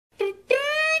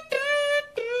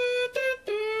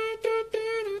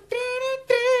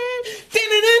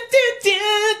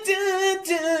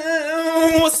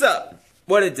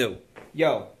What it do?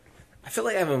 Yo, I feel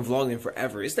like I haven't vlogged in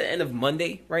forever. It's the end of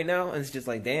Monday right now, and it's just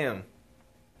like, damn.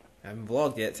 I haven't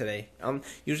vlogged yet today.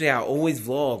 Usually I always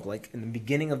vlog, like, in the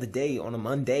beginning of the day on a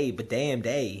Monday, but damn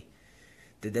day.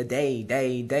 The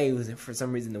day was, for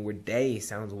some reason, the word day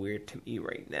sounds weird to me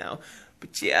right now.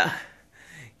 But yeah,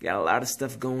 got a lot of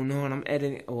stuff going on. I'm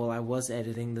editing, well, I was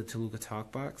editing the Toluca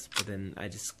Talk Box, but then I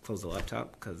just closed the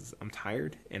laptop because I'm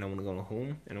tired, and I want to go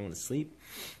home, and I want to sleep.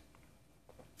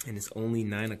 And it's only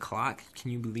 9 o'clock. Can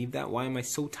you believe that? Why am I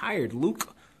so tired?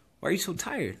 Luke, why are you so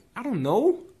tired? I don't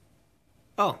know.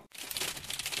 Oh.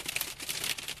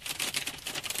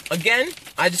 Again,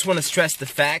 I just want to stress the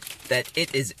fact that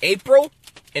it is April,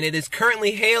 and it is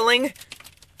currently hailing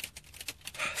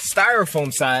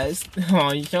styrofoam sized.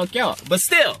 Oh, you can't go. But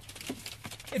still,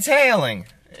 it's hailing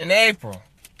in April.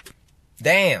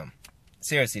 Damn.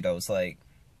 Seriously though, it's like,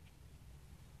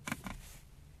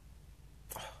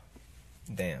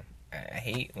 damn. I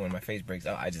hate when my face breaks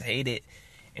out. I just hate it.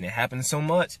 And it happens so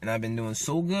much. And I've been doing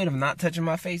so good of not touching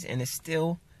my face. And it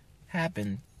still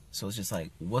happened. So it's just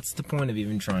like, what's the point of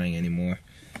even trying anymore?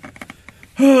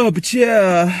 Oh, but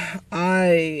yeah.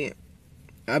 I've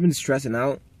been stressing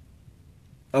out.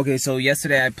 Okay, so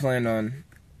yesterday I planned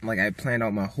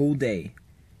out my whole day.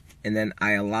 And then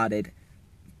I allotted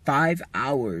 5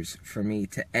 hours for me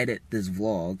to edit this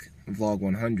vlog. Vlog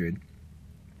 100.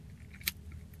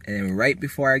 And then right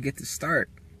before I get to start,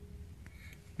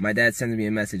 my dad sends me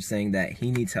a message saying that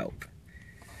he needs help.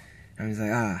 I was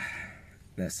like,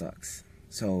 that sucks.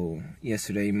 So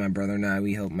yesterday, my brother and I,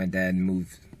 we helped my dad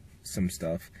move some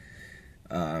stuff.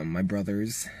 My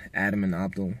brothers, Adam and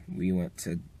Abdul, we went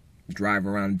to drive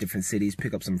around different cities,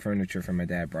 pick up some furniture for my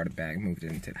dad, brought it back, moved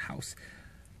it into the house.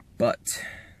 But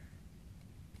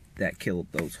that killed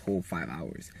those whole 5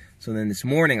 hours. So then this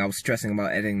morning, I was stressing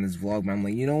about editing this vlog, but I'm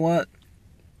like, you know what?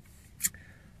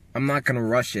 I'm not going to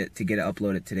rush it to get it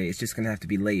uploaded today. It's just going to have to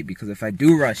be late, because if I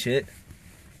do rush it,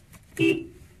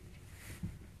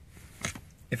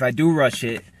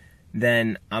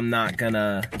 then I'm not going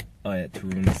to... Oh, yeah,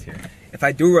 Tarun is here. If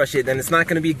I do rush it, then it's not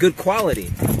going to be good quality.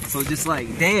 So just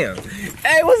like, damn.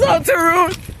 Hey, what's up,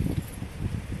 Tarun?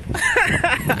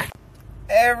 Hey,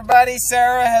 everybody.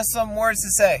 Sarah has some words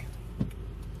to say.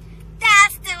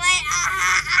 That's the way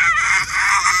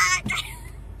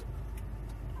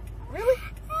Really?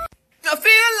 I feel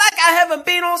like I haven't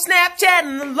been on Snapchat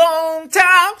in a long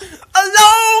time. A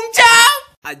long time!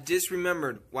 I just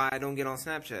remembered why I don't get on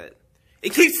Snapchat.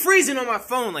 It keeps freezing on my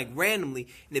phone, like, randomly,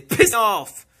 and it pisses me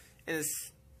off. And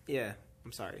it's, yeah,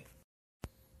 I'm sorry.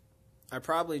 I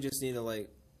probably just need to, like,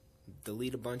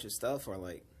 delete a bunch of stuff, or,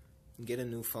 like, get a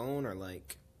new phone, or,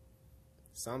 like,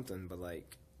 something, but,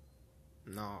 like,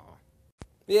 no.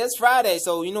 Yeah, it's Friday,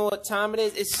 so you know what time it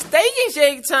is? It's Steak and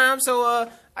Shake time, so,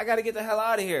 I gotta get the hell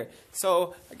out of here.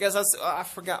 So, I guess I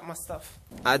forgot my stuff.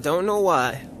 I don't know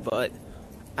why, but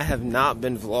I have not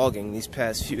been vlogging these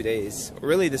past few days.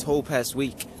 Really, this whole past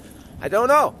week. I don't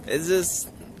know. It's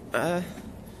just,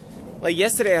 like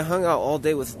yesterday I hung out all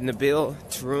day with Nabil,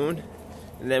 Tarun,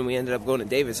 and then we ended up going to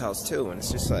David's house too, and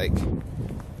it's just like,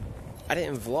 I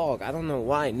didn't vlog. I don't know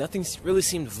why. Nothing really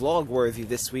seemed vlog-worthy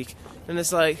this week. And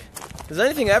it's like, does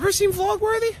anything ever seem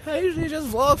vlog-worthy? I usually just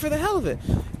vlog for the hell of it.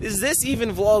 Is this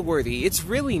even vlog-worthy? It's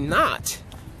really not.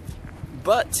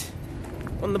 But,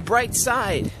 on the bright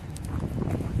side,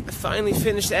 I finally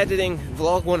finished editing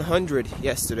Vlog 100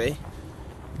 yesterday.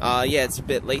 Yeah, it's a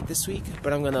bit late this week,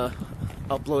 but I'm gonna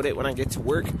upload it when I get to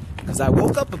work, because I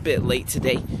woke up a bit late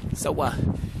today. So,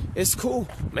 it's cool.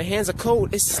 My hands are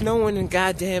cold. It's snowing in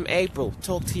goddamn April.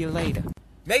 Talk to you later.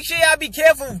 Make sure y'all be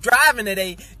careful driving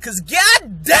today, because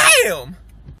goddamn!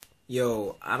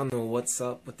 Yo, I don't know what's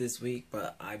up with this week,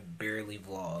 but I barely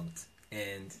vlogged.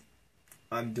 And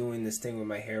I'm doing this thing with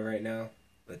my hair right now,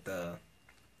 with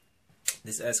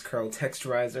this S-Curl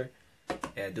Texturizer.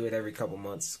 And I do it every couple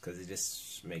months, because it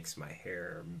just makes my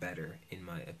hair better, in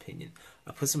my opinion.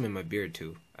 I put some in my beard,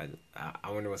 too. I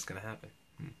wonder what's going to happen.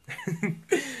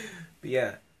 But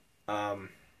yeah, forgot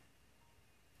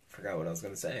what I was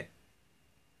gonna say.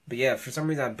 But yeah, for some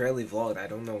reason I barely vlogged. I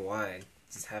don't know why. I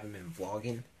just haven't been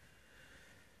vlogging.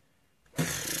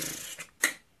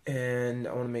 And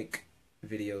I want to make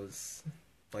videos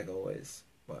like always,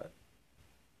 but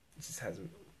it just hasn't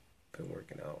been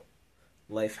working out.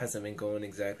 Life hasn't been going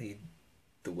exactly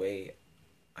the way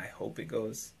I hope it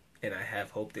goes, and I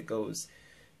have hoped it goes.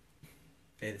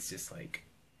 And it's just like,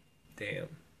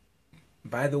 damn.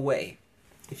 By the way,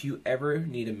 if you ever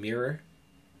need a mirror,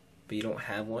 but you don't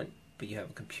have one, but you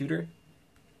have a computer,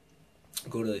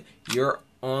 go to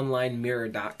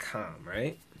youronlinemirror.com,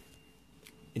 right?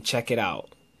 And check it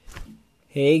out.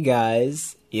 Hey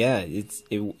guys, yeah,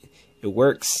 it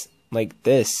works like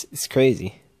this. It's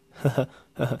crazy.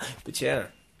 But yeah,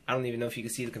 I don't even know if you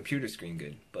can see the computer screen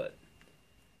good, but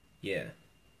yeah.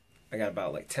 I got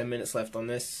about like 10 minutes left on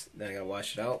this, then I gotta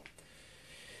wash it out.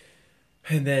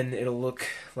 And then it'll look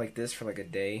like this for like a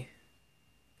day,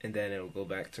 and then it'll go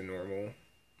back to normal,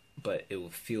 but it will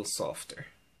feel softer.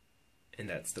 And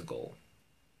that's the goal.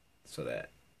 So that,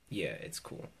 yeah, it's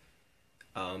cool.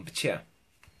 But yeah,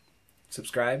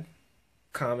 subscribe,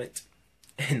 comment,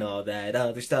 and all that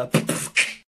other stuff.